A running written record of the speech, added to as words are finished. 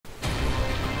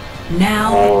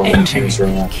Now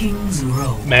entering King's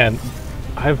Row. Man,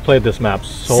 I've played this map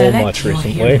so much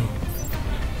recently.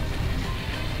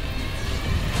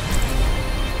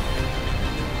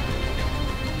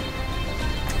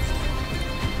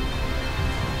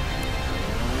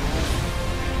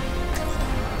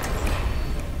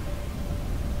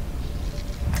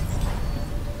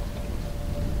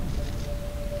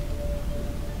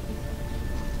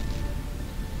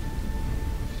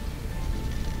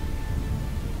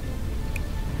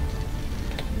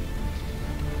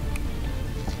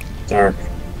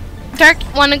 Dark,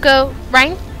 wanna go,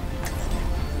 Ryan?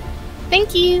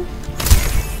 Thank you.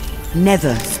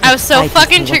 Never. I was so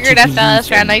fucking triggered after last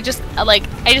round. I just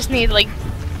need like.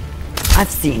 I've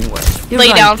seen worse.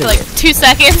 Lay down for like 2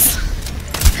 seconds.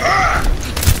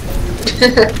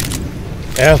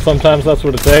 Yeah, sometimes that's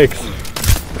what it takes.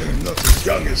 They're not as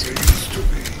young as they used to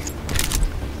be.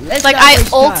 Like I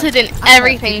ulted and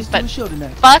everything, but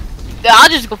fuck, I'll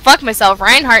just go fuck myself.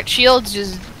 Reinhardt shields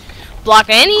just block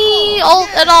any ult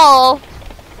at all.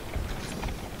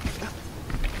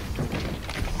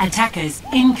 Attackers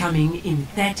incoming in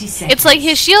 30 seconds. It's like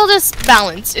his shield is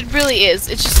balanced. It really is.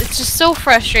 It's just so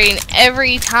frustrating.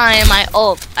 Every time I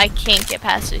ult, I can't get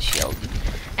past his shield,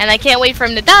 and I can't wait for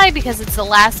him to die because it's the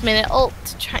last minute ult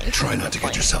to try not to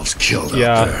get yourselves killed.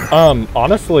 Yeah. Out there.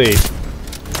 Honestly,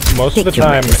 most of the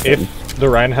time, if the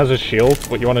Ryan has a shield,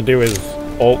 what you want to do is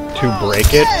ult to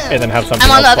break it, and then have something.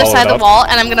 I'm on the other side of of the wall,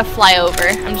 and I'm gonna fly over.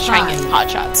 I'm just trying to get pot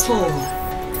shots. 4,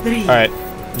 3, all right,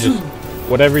 just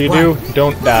whatever you do,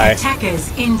 don't die.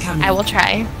 Attackers incoming. I will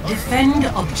try. Defend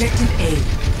objective A.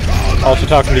 Also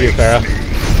talking to you, Farah.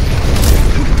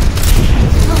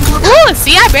 Ooh,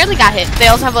 see, I barely got hit. They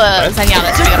also have a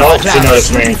Zenyatta, so I gotta watch She out.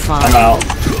 noticed me. I'm out.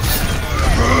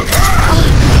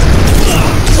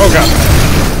 Oh god.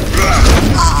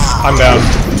 I'm down.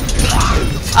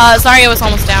 Sorry, I was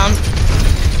almost down.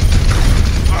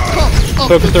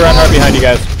 Focus the Reinhardt behind you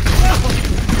guys.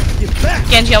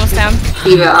 Genji almost down.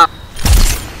 Yeah.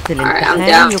 Alright, I'm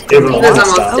down. Diva's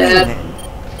almost dead.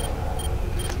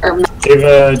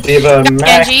 Diva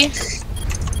Mac. Genji.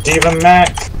 Diva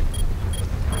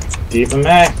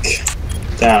Mac.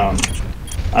 Down.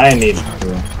 I need to.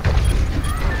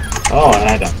 Oh, and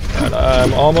I don't.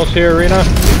 I'm almost here, Rina.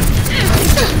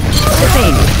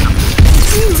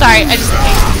 Sorry, I just.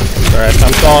 Alright,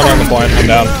 I'm stalling on the point. I'm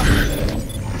down.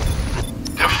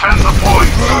 Defend the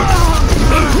point.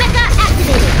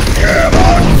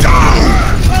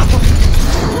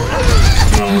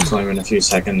 No, it's only been a few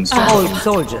seconds. Old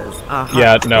soldiers.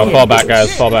 Yeah, no, fall back,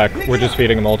 guys. Fall back. We're just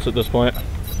feeding them ults at this point.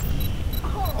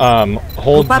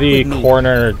 Hold the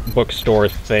corner bookstore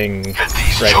thing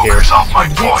right here. Off my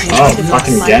point. Oh,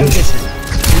 fucking Genji.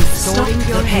 Restoring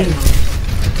your head.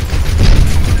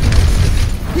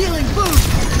 Healing boost.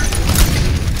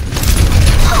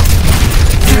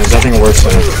 There's nothing worse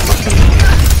than a fucking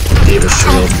Diva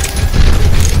shield.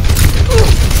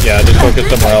 Yeah, just focus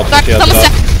somewhere else. She has it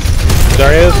up.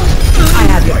 There he is. I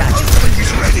have your back.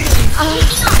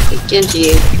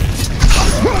 Genji.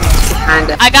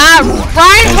 Kinda. I got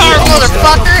Reinhardt,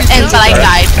 motherfucker, and but I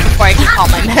died before I could call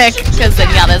my mech because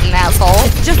Zenyatta's an asshole.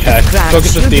 Okay,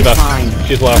 focus this Diva.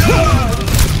 She's low.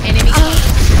 Enemy.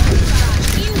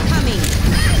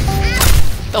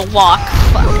 The walk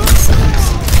fucking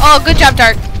sucks. Oh, good job,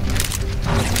 Dark.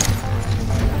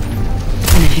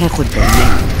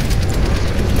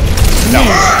 No.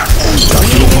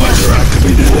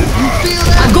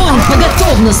 Огонь по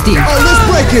готовности. Oh, let's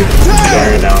break it.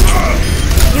 Carry her down.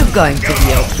 You're going to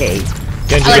be okay.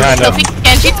 Genji I like behind Sophie. him.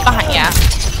 Genji's behind, yeah.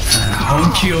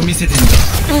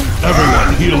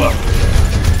 Everyone, heal up.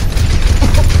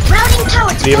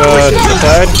 Diva to the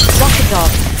side. Walk it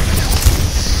off.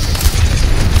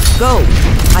 Go.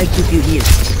 I took you here.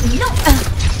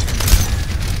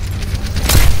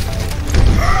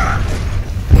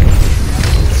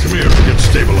 Come here, get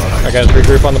stabilized. Alright, guys,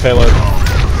 regroup on the payload.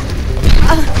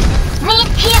 Need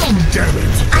healing. Damn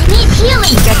it. I need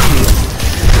healing.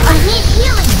 I need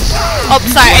healing. Oh,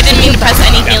 sorry, I didn't mean to press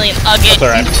any healing again. That's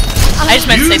alright. I just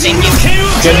meant to say thank you.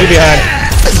 Genji behind.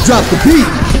 Drop the beat.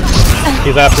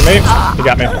 He's after me. He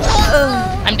got me.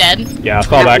 I'm dead. Yeah,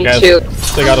 fall back, me guys. too.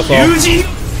 They got us all.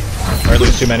 Or at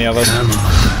least too many of us.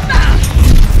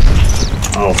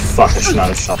 Oh fuck, I should not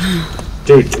have shot.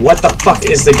 Dude, what the fuck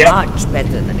is the game? Much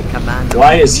better than a commander.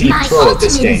 Why is he My pro at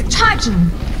this ultimate game? is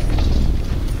charging.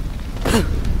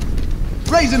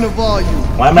 Raising the volume.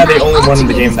 Why am I the only one in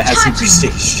the game that has some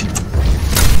prestige?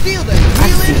 Feel the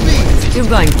healing beat. You're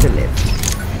going to live.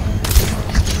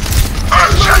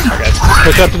 Okay,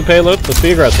 push up to the payload. Let's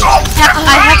be aggressive.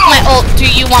 I have my ult. Do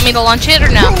you want me to launch it or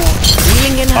no?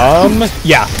 Healing in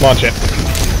Yeah, launch it.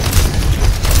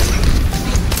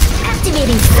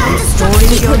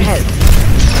 Restoring your health.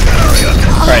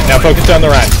 Alright, now focus down the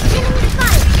Rhine.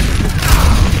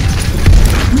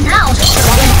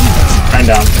 Rhine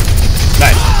down.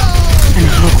 Nice.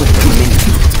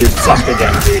 You fucked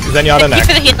again. Zenyatta Thank you next.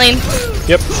 for the healing.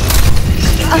 Yep.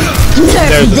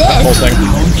 There's the whole thing.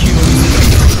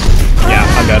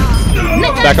 Yeah, I'm dead.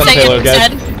 Back on the Second payload, guys.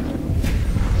 dead.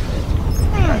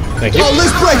 Thank you. Oh,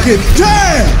 let's break it.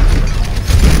 Damn!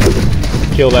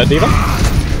 Kill that diva.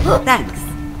 Thanks.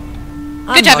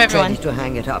 Good job, everyone. To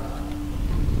hang it up.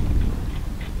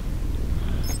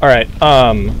 Alright,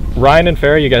 Ryan and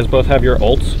Farah, you guys both have your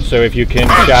ults, so if you can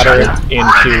shatter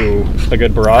into a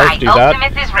good barrage, do that.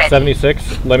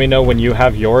 76, let me know when you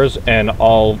have yours, and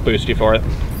I'll boost you for it.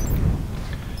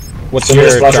 What's So your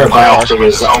just watch our charge level? biopsy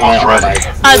is alright.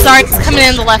 Zark's coming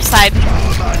in the left side.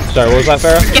 Sorry, what was that,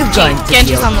 Farah?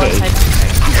 Genji's on the left side.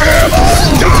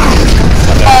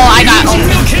 Oh, I got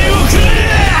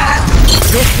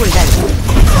This will help.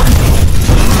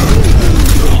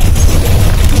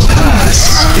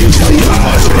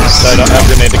 So I don't have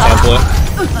grenade to cancel it.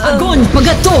 Огонь по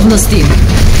готовности!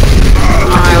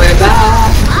 My way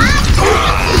back.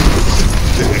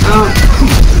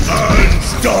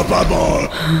 Unstoppable!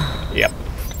 Yep,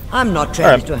 I'm not ready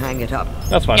Alright. to hang it up.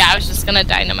 that's fine. Yeah, I was just gonna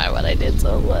die no matter what I did,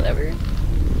 so whatever.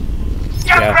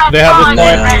 Yeah, they have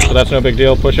this point, so that's no big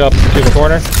deal. Push up to the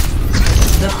corner.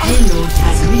 The payload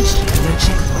has reached the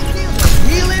checkpoint.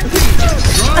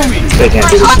 They can't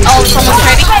do this. Oh, someone's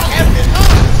ready?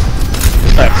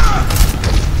 Alright.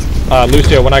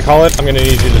 Lucio, when I call it, I'm gonna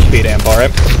need you to speed amp,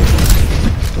 alright?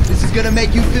 This is gonna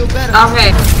make you feel better.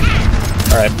 Okay.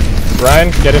 Alright.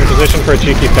 Ryan, get in position for a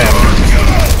cheeky fan.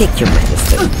 Take your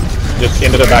medicine. Just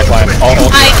into the back line. All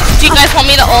ult. Do you guys want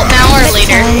me to ult now or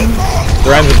later?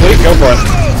 Ryan's asleep, go for it.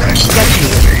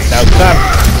 Now's the time.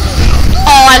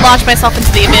 Oh, I launched myself into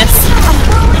the abyss.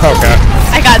 Okay.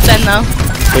 I got Zen though.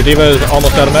 The diva is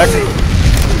almost out of mech.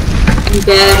 I'm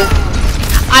dead.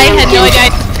 I had no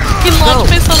idea. I launched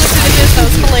myself into the abyss. That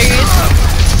was hilarious.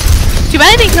 Too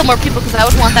bad I didn't kill more people because I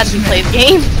would want that to be played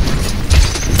game.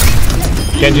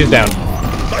 Genji's down.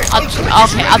 Okay,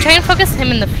 I'll try and focus him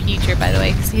in the future, by the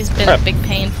way, because he's been a big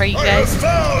pain for you guys.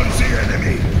 Found the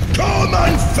enemy. Come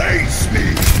and face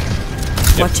me.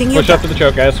 Yep. Watching your Push up to the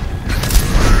choke, guys.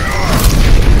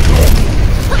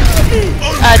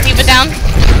 Diva down.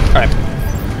 Alright.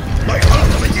 My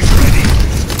ultimate is ready.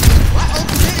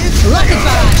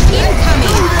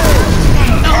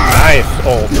 Nice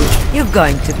ult. You're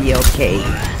going to be okay.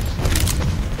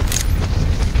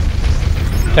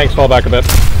 Tanks fall back a bit.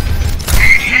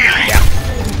 Yeah.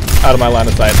 Out of my line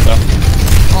of sight, so.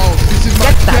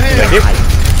 Get back. Thank you.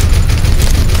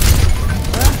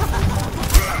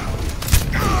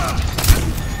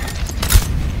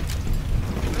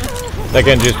 That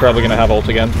Genji's probably gonna have ult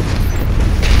again.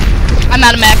 I'm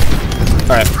out of mech.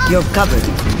 Alright. You're covered.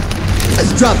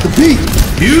 Let's drop the beat.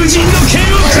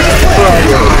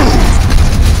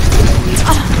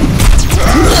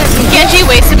 Genji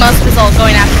wasted most of his ult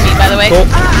going after me, by the way. Cool.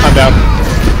 I'm down.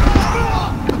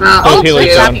 Oh, Healy's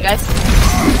good job, down. you guys.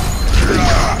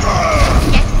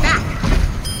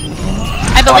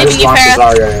 I believe in you,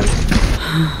 Farah.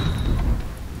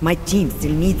 My team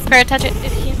still needs Farah, touch it if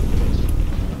you can.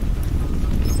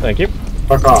 Thank you.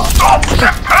 Fuck off.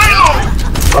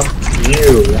 Fuck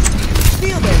you.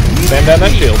 Stand down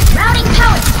that shield.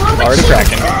 Already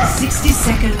tracking. 60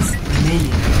 seconds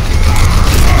remaining.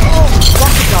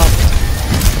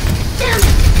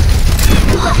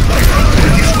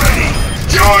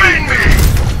 Join me.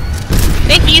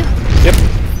 Thank you. Yep.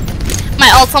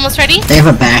 My ult's almost ready. They have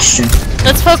a bastion.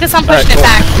 Let's focus on pushing Alright, it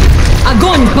back.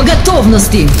 Огонь по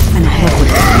готовности!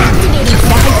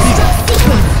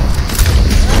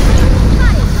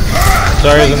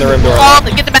 Zarya's in the rim door. Oh,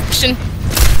 get the bastion.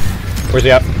 Where's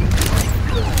he at?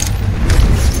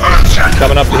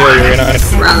 Coming up to heal you, Rena.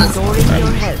 restoring your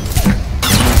health.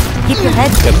 Keep your head.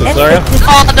 Get this, Zarya.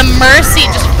 Oh, the mercy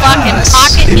just fucking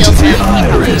pocket heals him.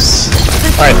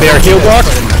 Alright, they are heal blocks.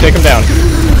 Take them down.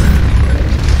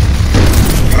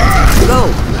 Go.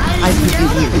 I keep you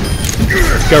here.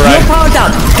 Go right. Power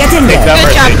down. Get in Take there. down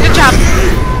Good job, Mercy. good job.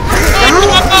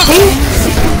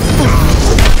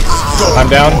 I'm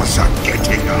down.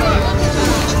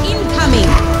 Incoming!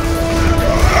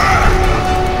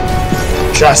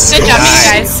 Just Good job, you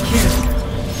guys.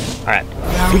 Alright.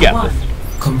 We got this.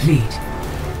 Complete.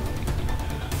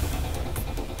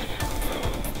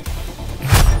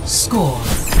 Score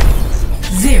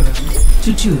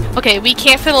 0-2. Okay, we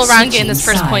can't fiddle around getting this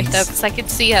first point though, because I could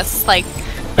see us like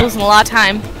losing a lot of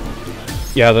time.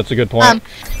 Yeah, that's a good point.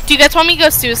 Do you guys want me to go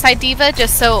Suicide Diva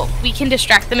just so we can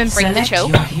distract them and bring the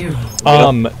choke?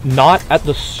 Not at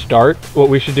the start. What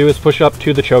we should do is push up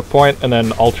to the choke point and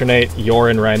then alternate your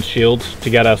and Ryan's shields to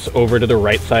get us over to the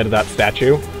right side of that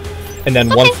statue. And then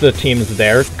once the team's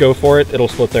there, go for it. It'll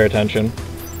split their attention.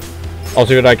 I'll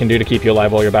see what I can do to keep you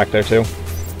alive while you're back there too.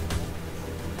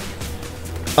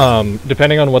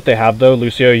 Depending on what they have though,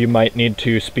 Lucio, you might need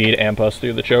to speed amp us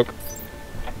through the choke.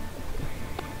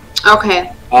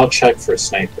 Okay. I'll check for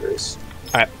snipers.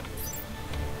 Alright.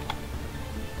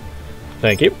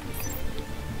 Thank you.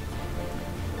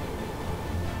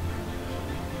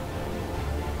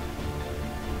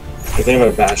 If they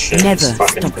have a Bastion, Never it's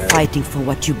fucking stop dead. fighting for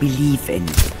what you believe in.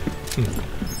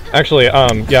 Actually,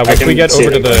 yeah, once we get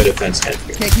over to the...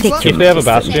 If they have a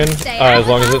Bastion, as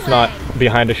long as it's not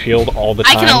behind a shield all the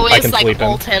time, I can always, sleep like, him.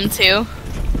 ult him, too.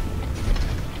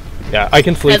 Yeah, I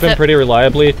can sleep him pretty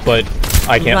reliably, but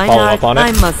I can't follow up on it.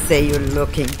 I must say you're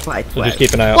looking quite So well. just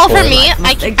keep an eye out Well, for for it. me,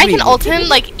 I can ult him,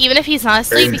 like, even if he's not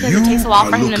asleep, because it takes a while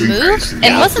for him to move.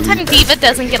 And most of the time, D.Va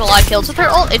doesn't get a lot of kills with her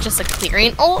ult, it's just a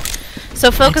clearing ult. So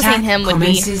focusing him would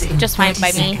be just fine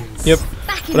by me. Yep.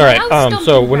 But alright,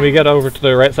 so when we get over to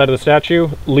the right side of the statue,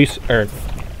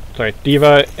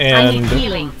 D.Va and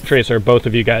Tracer, both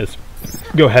of you guys,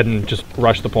 go ahead and just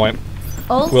rush the point.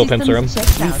 We'll pincer him.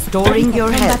 Restoring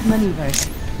your health.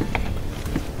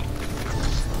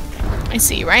 I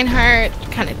see Reinhardt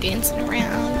kind of dancing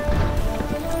around.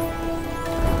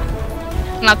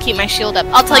 And I'll keep my shield up.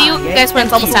 I'll tell you guys when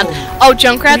it's almost down. Oh,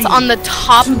 Junkrat's on the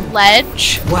top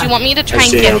ledge. Do you want me to try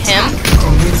and get him?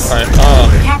 Alright, I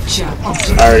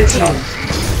already shot.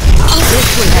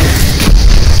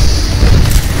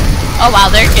 Oh wow,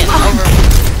 they're getting over.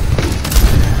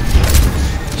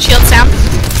 Shields down.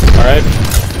 Alright.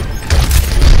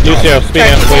 Lucio, speed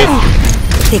amp, please.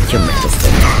 Take your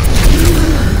medicine.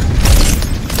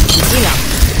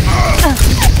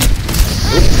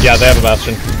 Yeah, they have a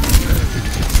Bastion.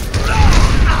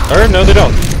 Or, no, they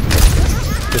don't.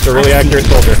 Just a really accurate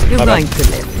soldier. You're going to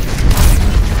live.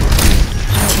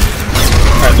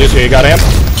 Alright, Lucio, you got amp?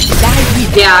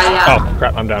 Yeah. Oh,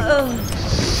 crap, I'm down.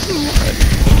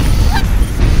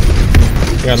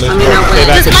 Hang on, Lucio, stay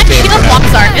back Does in my the game shield for block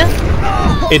now.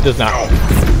 Zarya? It does not.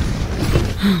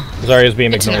 Zarya's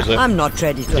beam ignores it. I'm not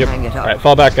ready to hang it up. Alright,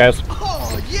 fall back, guys.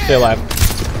 Stay alive.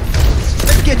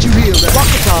 Let's get you healed up. Walk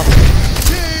it off.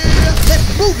 Let's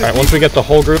move it. Alright, once we get the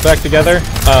whole group back together,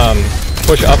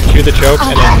 push up to the choke,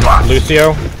 and then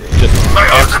Lucio, just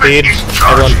amp speed,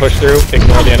 everyone push through,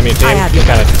 ignore the enemy team, just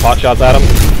kind of pot shots at them.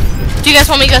 Do you guys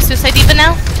want me to go Suicide Diva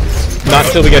now? Not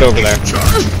until we get over there.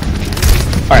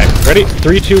 Alright, ready?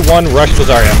 3, 2, 1, rush to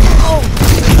Zarya.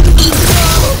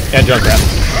 And Junkrat.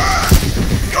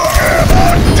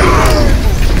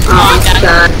 Oh,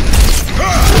 God.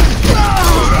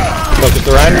 Focus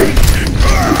to Ryan.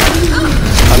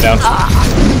 I'm down.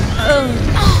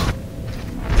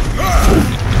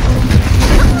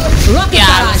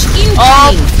 Yeah.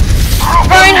 Oh,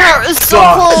 Reinhardt was so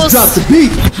close.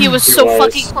 He was so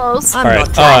fucking close. Alright,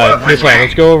 here's Ryan.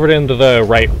 Let's go over into the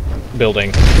right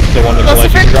building. The one with the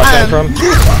ledge you can drop down from.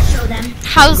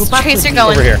 How's Tracer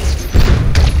going? Over here.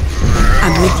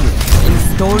 I'm with you.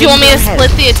 Restoring Do you want me to your health.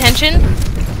 split the attention?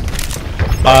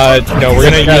 No, we're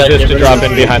gonna use this to drop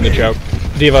in behind the choke.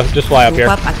 D.Va, just fly up Group here.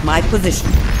 up at my position.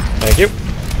 Thank you.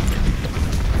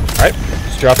 Alright,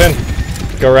 let's drop in.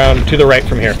 Go around to the right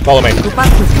from here. Follow me. Group up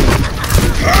with me.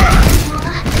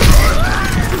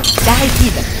 Die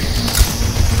either.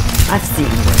 I've seen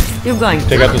this. You're going to.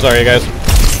 Take out the Zarya, guys.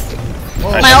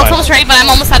 Alright, My never ult's mind. almost ready, but I'm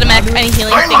almost out of mech. I need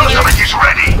healing. Thank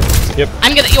you. Yep.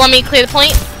 I'm gonna. You want me to clear the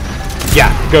point? Yeah,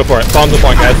 go for it. Bomb the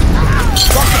point, guys.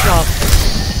 Walk it off.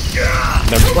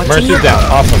 No, Mercy's down.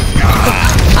 Awesome.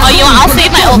 Oh, you want? I'll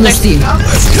save my ult. Team.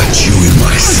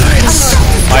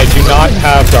 I do not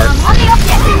have dark.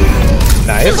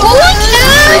 Nice.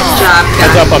 Nice job,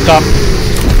 Heads guys. up top.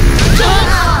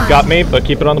 Got me, but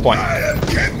keep it on the point.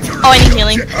 Oh, I need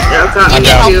healing. I'm need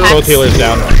down. help Both packs. healers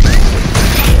down.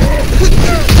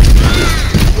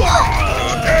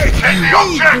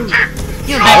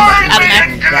 Out of mech.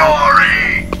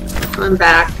 I'm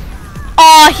back.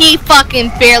 Oh, he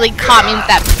fucking barely caught me with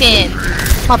that pin.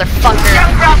 Motherfucker.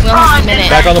 We only have a minute.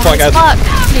 Back on the point, guys. Fuck.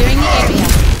 Clearing the area.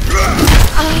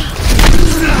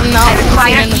 No,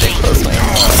 I'm in the big close way.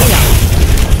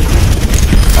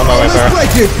 On my way, Sarah. Break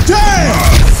it. Damn!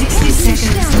 60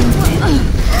 seconds.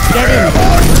 Get in.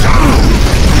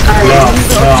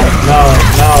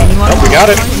 Oh, we got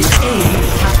it.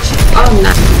 Oh,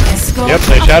 no. Yep,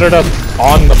 they shattered us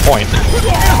on the point.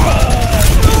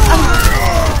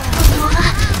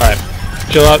 Alright,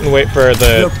 chill out and wait for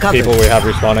the people we have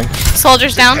respawning.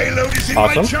 Soldiers down.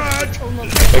 Awesome.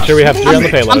 Make sure we have 3 on the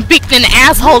payload. I'm being an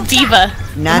asshole diva.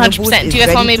 100%. Do you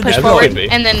guys want me to push forward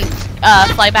and then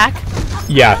fly back?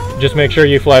 Yeah, just make sure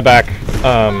you fly back.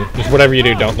 Just whatever you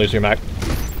do, don't lose your mech.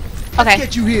 Okay.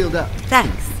 Get you healed up.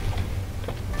 Thanks.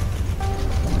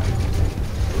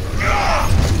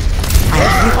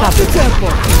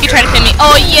 You try to pin me.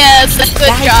 Oh yes,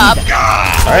 good job.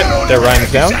 Alright, their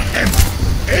Ryan's down.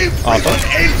 Awesome.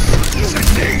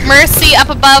 Mercy up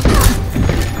above.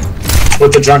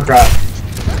 With the junk rat.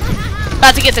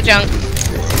 About to get the junk.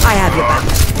 I have your back.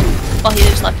 Well, he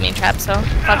just left me trapped, so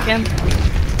fuck him.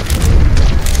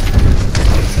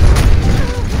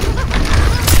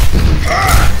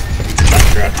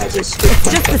 Junk rat has a It's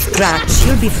just a scratch.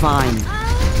 You'll be fine.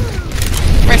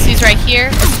 Mercy's right here.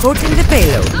 Escorting the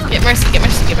payload. Get Mercy, get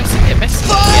Mercy, get Mercy, get Mercy.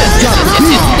 Yes.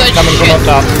 Good Coming from shit. up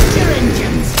top.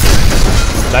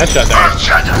 Nice shutdown.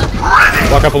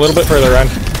 Walk up a little bit further, Ryan.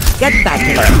 Get back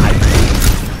in.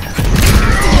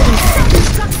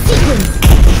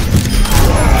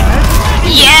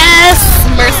 Yes!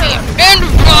 Mercy and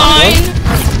Ryan!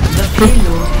 The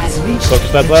payload has reached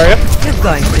Focus that area. You're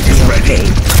going to be okay.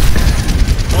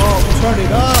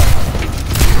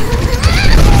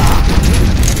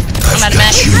 I'm out of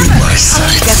match.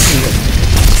 Get healed.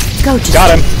 Go to Got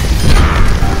him.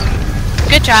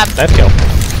 Good job. Nice kill.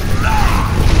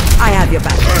 I have your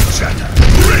back.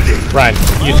 Ryan,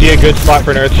 you see a good spot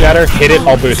for an Earth Shatter? Hit it,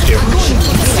 I'll boost you.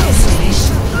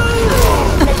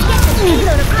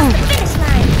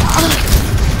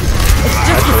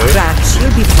 Scratch.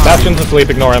 You'll be fine. Bastion's asleep,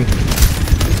 ignore him.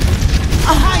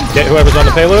 Get whoever's on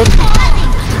the payload.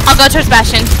 I'll go towards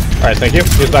Bastion. Alright, thank you.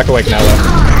 He's back awake now, though.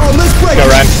 Go,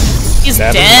 Ryan. He's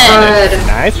Seven. dead.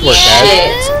 Nice work, guys.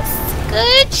 Yes.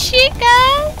 Good shit,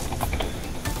 guys.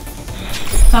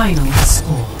 final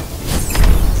score.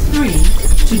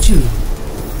 3-2.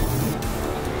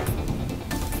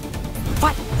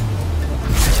 What?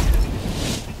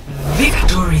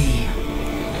 Victory.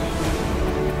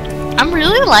 I'm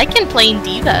really liking playing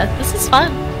D.Va. This is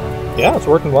fun. Yeah, it's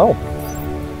working well.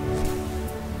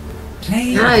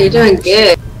 Ah, you're doing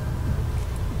good.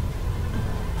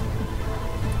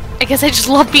 I guess I just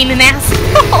love being an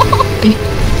asshole.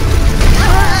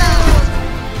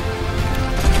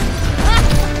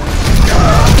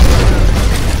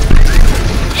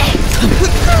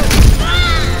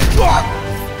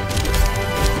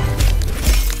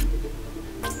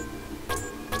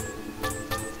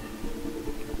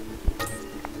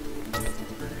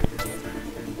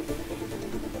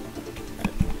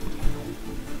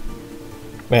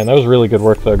 Man, that was really good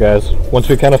work though, guys. Once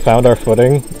we kind of found our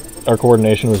footing, our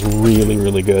coordination was really,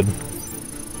 really good.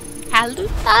 Hello,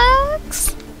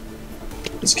 folks.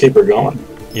 Let's keep her going.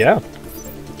 Yeah.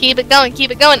 Keep it going,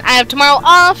 keep it going. I have tomorrow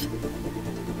off.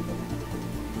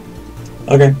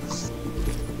 Okay.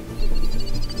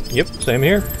 Yep, same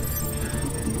here.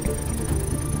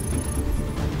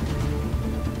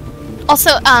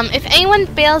 Also, if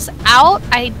anyone bails out,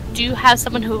 I do have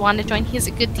someone who wanted to join. He's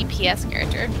a good DPS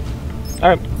character.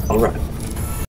 Alright. Alright.